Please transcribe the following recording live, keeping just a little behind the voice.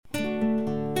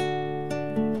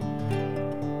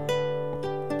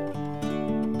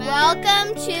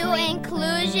Welcome to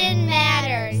Inclusion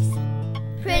Matters,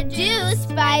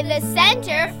 produced by the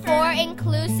Center for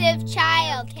Inclusive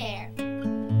Childcare,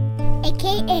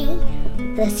 aka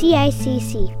the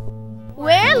CICC.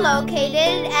 We're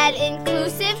located at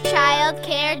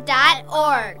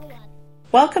inclusivechildcare.org.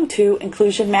 Welcome to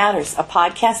Inclusion Matters, a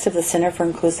podcast of the Center for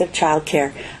Inclusive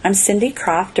Childcare. I'm Cindy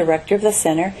Croft, Director of the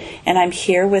Center, and I'm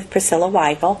here with Priscilla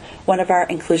Weigel, one of our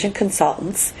inclusion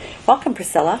consultants. Welcome,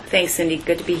 Priscilla. Thanks, Cindy.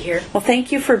 Good to be here. Well,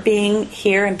 thank you for being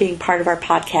here and being part of our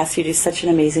podcast. You do such an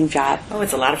amazing job. Oh,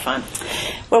 it's a lot of fun.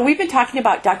 Well, we've been talking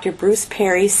about Dr. Bruce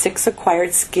Perry's 6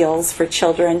 acquired skills for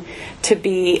children to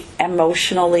be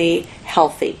emotionally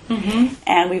healthy. Mm-hmm.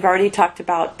 And we've already talked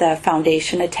about the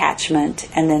foundation attachment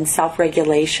and then self-regulation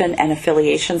and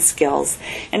affiliation skills.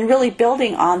 And really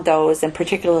building on those, and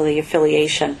particularly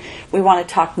affiliation, we want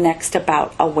to talk next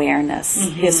about awareness,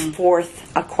 his 4th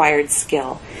acquired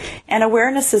skill. And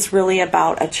awareness is really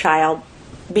about a child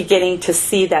beginning to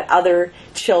see that other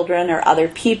children or other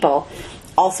people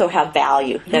also have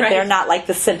value, that they're not like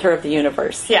the center of the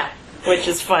universe. Yeah, which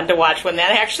is fun to watch when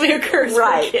that actually occurs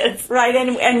for kids. Right,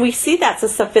 and we see that's a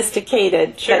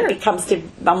sophisticated, that becomes a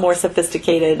more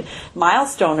sophisticated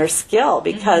milestone or skill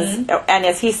because, and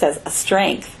as he says, a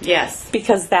strength. Yes.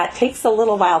 Because that takes a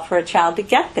little while for a child to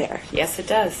get there. Yes, it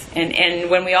does. And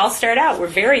when we all start out, we're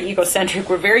very egocentric.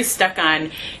 We're very stuck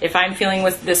on, if I'm feeling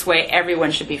this way,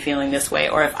 everyone should be feeling this way.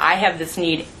 Or if I have this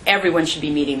need, everyone should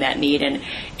be meeting that need. And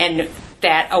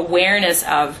that awareness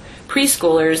of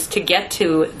preschoolers to get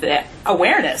to the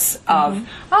awareness of,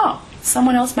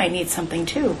 someone else might need something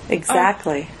too.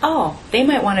 Exactly. Oh, they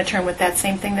might want to turn with that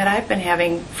same thing that I've been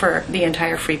having for the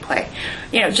entire free play.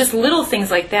 You know, just little things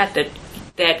like that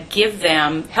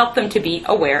help them to be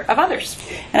aware of others.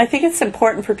 And I think it's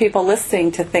important for people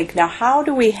listening to think, now how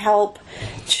do we help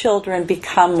children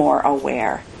become more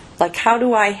aware? Like, how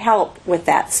do I help with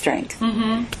that strength?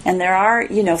 Mm-hmm. And there are,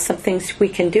 some things we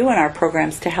can do in our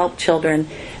programs to help children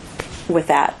with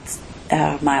that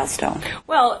milestone.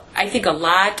 Well, I think a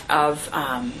lot of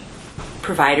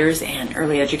providers and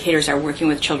early educators are working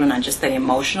with children on just that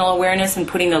emotional awareness and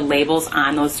putting the labels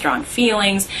on those strong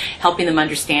feelings, helping them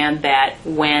understand that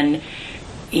when,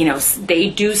 they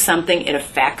do something, it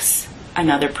affects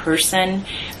another person.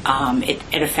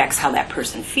 It affects how that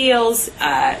person feels.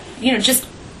 Just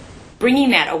bringing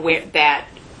that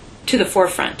to the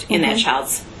forefront in that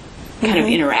child's kind of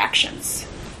interactions.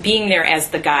 Being there as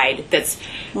the guide that's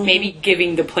maybe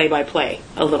giving the play-by-play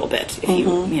a little bit, if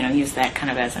you use that kind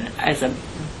of as a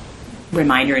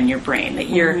reminder in your brain that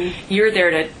you're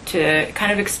there to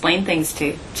kind of explain things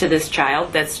to this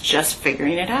child that's just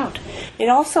figuring it out. It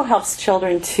also helps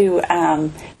children to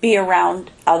be around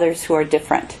others who are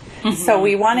different. So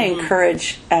we want to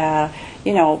encourage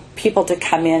people to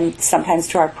come in sometimes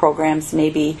to our programs.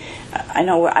 Maybe I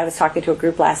know I was talking to a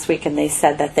group last week, and they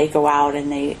said that they go out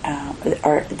and they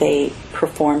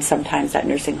perform sometimes at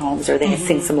nursing homes, or they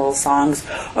sing some little songs.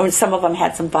 Or some of them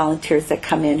had some volunteers that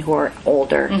come in who are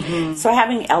older. So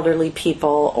having elderly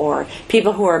people or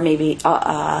people who are maybe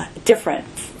different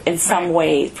in some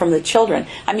way from the children.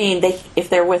 I mean,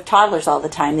 if they're with toddlers all the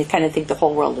time, they kind of think the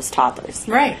whole world is toddlers.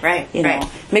 Right.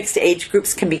 Mixed age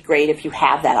groups can be great if you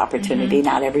have that opportunity.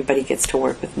 Not everybody gets to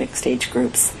work with mixed age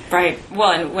groups. Right.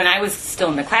 Well, and when I was still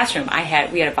in the classroom,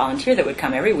 we had a volunteer that would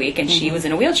come every week, and she was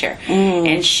in a wheelchair,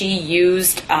 and she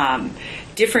used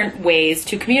different ways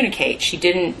to communicate.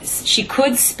 She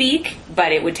could speak,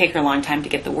 but it would take her a long time to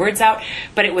get the words out.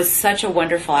 But it was such a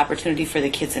wonderful opportunity for the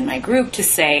kids in my group to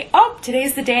say, oh,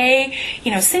 today's the day,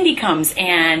 Cindy comes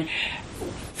and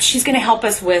she's going to help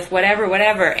us with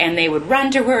whatever. And they would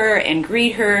run to her and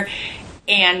greet her.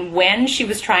 And when she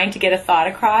was trying to get a thought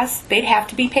across, they'd have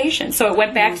to be patient. So it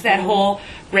went back to that whole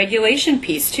regulation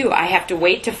piece, too. I have to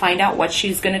wait to find out what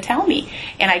she's going to tell me.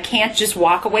 And I can't just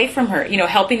walk away from her,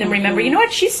 helping them remember, you know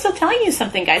what, she's still telling you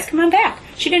something, guys. Come on back.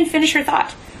 She didn't finish her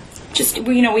thought. Just,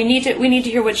 we need to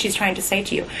hear what she's trying to say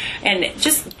to you. And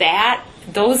just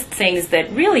those things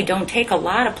that really don't take a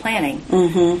lot of planning,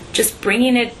 just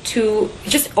bringing it to,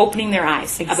 just opening their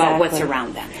eyes about what's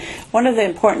around them. One of the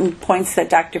important points that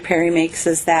Dr. Perry makes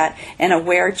is that an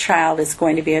aware child is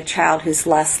going to be a child who's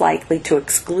less likely to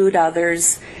exclude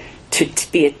others, to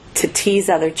tease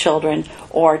other children,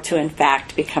 or to, in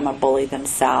fact, become a bully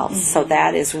themselves. So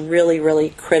that is really, really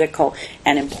critical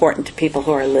and important to people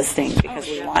who are listening, because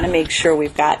we want to make sure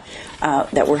we've got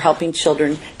that we're helping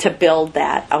children to build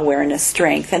that awareness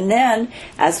strength. And then,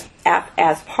 as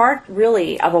part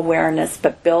really of awareness,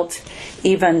 but built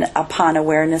even upon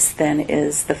awareness, then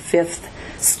is the 5th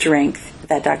strength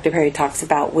that Dr. Perry talks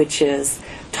about, which is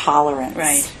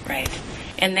tolerance. Right.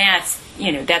 And that's,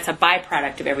 that's a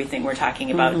byproduct of everything we're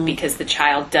talking about, because the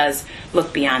child does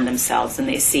look beyond themselves and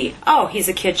they see, oh, he's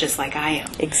a kid just like I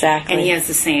am. Exactly. And he has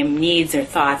the same needs or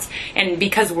thoughts. And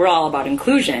because we're all about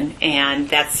inclusion, and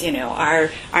that's,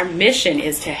 our mission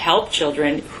is to help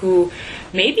children who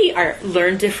maybe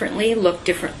learn differently, look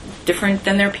different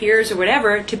than their peers or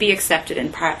whatever, to be accepted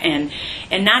and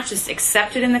not just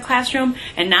accepted in the classroom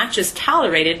and not just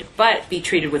tolerated, but be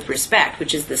treated with respect,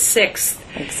 which is the sixth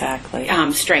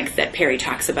strength that Perry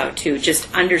talks about too.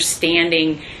 Just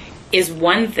understanding is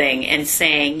one thing, and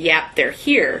saying, yep, they're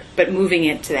here, but moving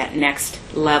it to that next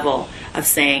level of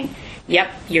saying,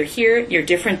 yep, you're here, you're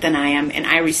different than I am, and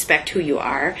I respect who you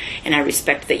are, and I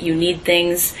respect that you need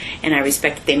things, and I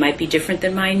respect that they might be different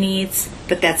than my needs,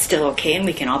 but that's still okay, and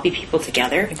we can all be people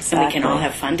together, and we can all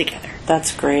have fun together.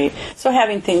 That's great. So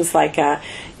having things like,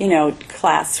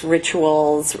 class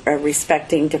rituals,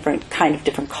 respecting different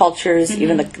cultures,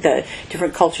 even the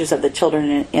different cultures of the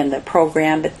children in the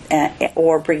program,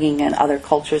 or bringing in other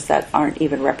cultures that aren't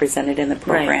even represented in the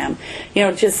program.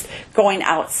 Right. Just going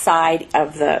outside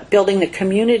of building the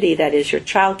community that is your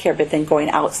child care, but then going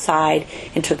outside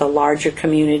into the larger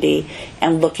community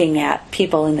and looking at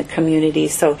people in the community.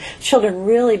 So children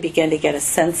really begin to get a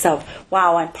sense of,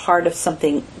 wow, I'm part of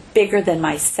something bigger than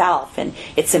myself, and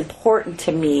it's important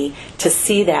to me to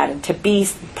see that and to be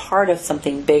part of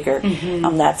something bigger.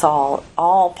 That's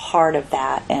all part of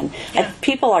that, and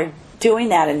people are doing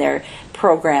that in their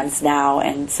programs now,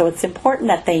 and so it's important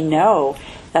that they know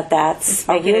that's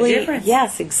a difference.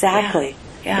 Yes, exactly.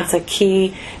 Yeah.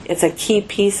 It's a key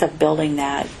piece of building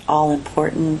that all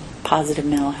important positive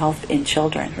mental health in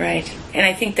children. Right. And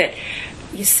I think that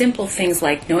simple things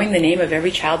like knowing the name of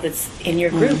every child that's in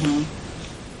your group.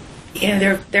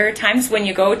 There are times when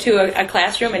you go to a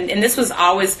classroom, and this was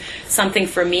always something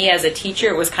for me as a teacher.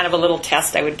 It was kind of a little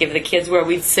test I would give the kids where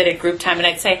we'd sit at group time and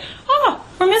I'd say, oh,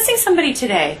 we're missing somebody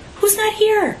today. Who's not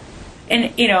here?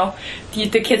 And,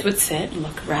 the kids would sit and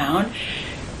look around,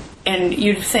 and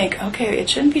you'd think, okay, it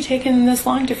shouldn't be taking this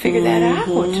long to figure that out.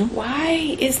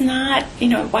 Why isn't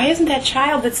that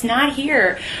child that's not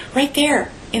here right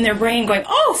there in their brain going,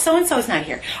 oh, so-and-so's not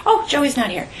here. Oh, Joey's not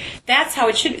here. That's how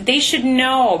it should. They should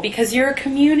know, because you're a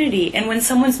community. And when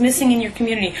someone's missing in your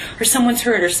community, or someone's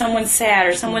hurt, or someone's sad,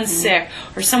 or someone's sick,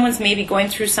 or someone's maybe going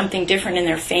through something different in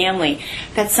their family,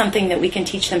 that's something that we can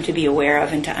teach them to be aware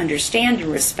of and to understand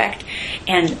and respect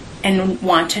and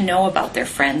want to know about their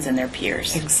friends and their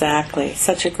peers. Exactly.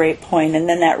 Such a great point. And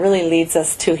then that really leads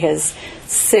us to his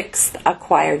sixth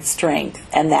acquired strength,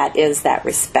 and that is that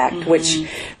respect, which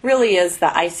really is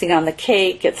the icing on the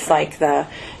cake. It's like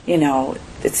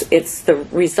it's the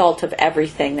result of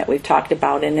everything that we've talked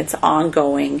about, and it's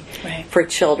ongoing for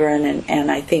children.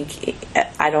 And I think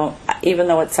even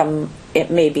though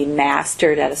it may be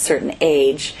mastered at a certain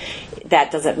age,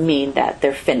 that doesn't mean that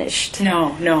they're finished.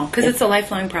 No, because it's a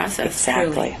lifelong process.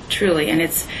 Exactly. Truly. And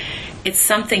it's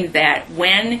something that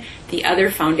when the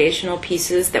other foundational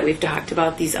pieces that we've talked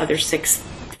about, these other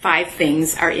 5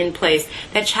 things are in place,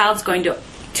 that child's going to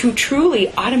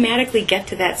truly automatically get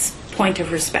to that point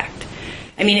of respect.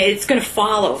 I mean, it's going to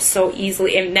follow so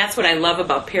easily, and that's what I love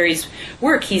about Perry's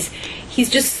work. He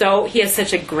has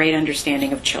such a great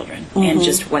understanding of children and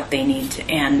just what they need,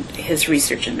 and his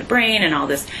research in the brain and all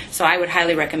this. So I would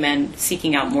highly recommend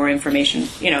seeking out more information,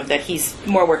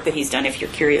 more work that he's done if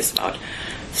you're curious about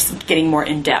getting more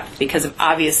in depth, because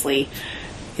obviously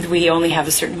we only have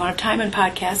a certain amount of time in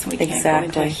podcasts, and we can't go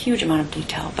into a huge amount of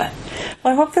detail. But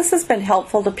I hope this has been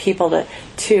helpful to people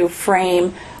to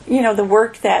frame the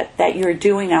work that you're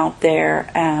doing out there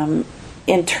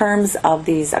in terms of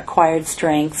these acquired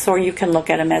strengths, or you can look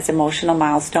at them as emotional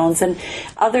milestones. And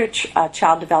other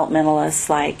child developmentalists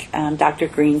like Dr.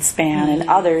 Greenspan and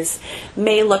others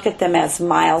may look at them as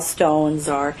milestones,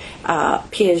 or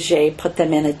Piaget put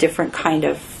them in a different kind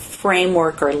of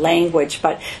framework or language,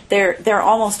 but they're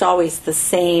almost always the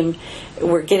same.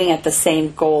 We're getting at the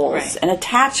same goals. Right. And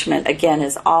attachment, again,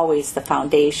 is always the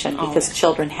foundation, because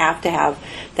children have to have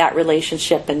that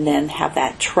relationship and then have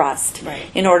that trust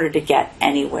in order to get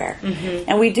anywhere.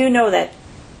 And we do know that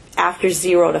after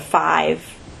 0 to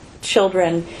 5,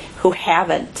 children who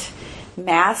haven't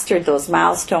mastered those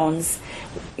milestones,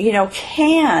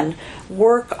 can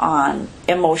work on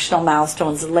emotional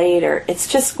milestones later.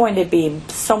 It's just going to be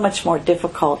so much more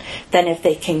difficult than if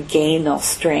they can gain those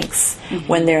strengths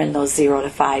when they're in those 0 to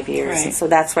 5 years. Right. And so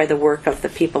that's why the work of the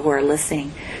people who are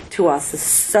listening to us is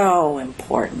so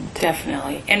important.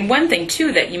 Definitely. And one thing,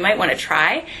 too, that you might want to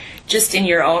try, just in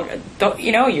your own,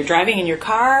 you're driving in your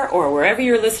car or wherever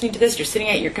you're listening to this, you're sitting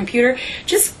at your computer,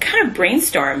 just kind of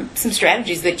brainstorm some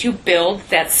strategies that you build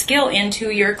that skill into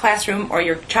your classroom or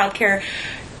your childcare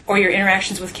or your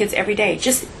interactions with kids every day.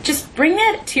 Just bring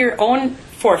that to your own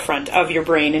forefront of your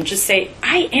brain and just say,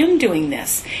 I am doing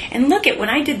this. And look at when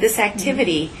I did this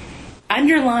activity,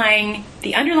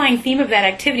 the underlying theme of that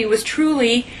activity was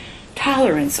truly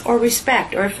tolerance or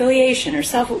respect or affiliation or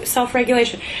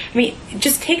self-regulation. I mean,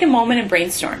 just take a moment and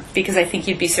brainstorm, because I think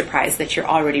you'd be surprised that you're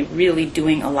already really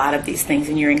doing a lot of these things,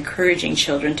 and you're encouraging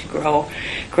children to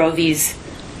grow these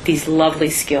lovely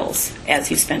skills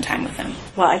as you spend time with them.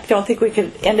 Well, I don't think we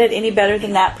could end it any better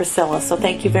than that, Priscilla, so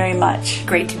thank you very much.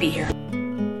 Great to be here.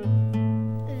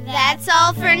 That's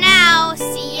all for now.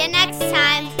 See you next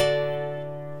time.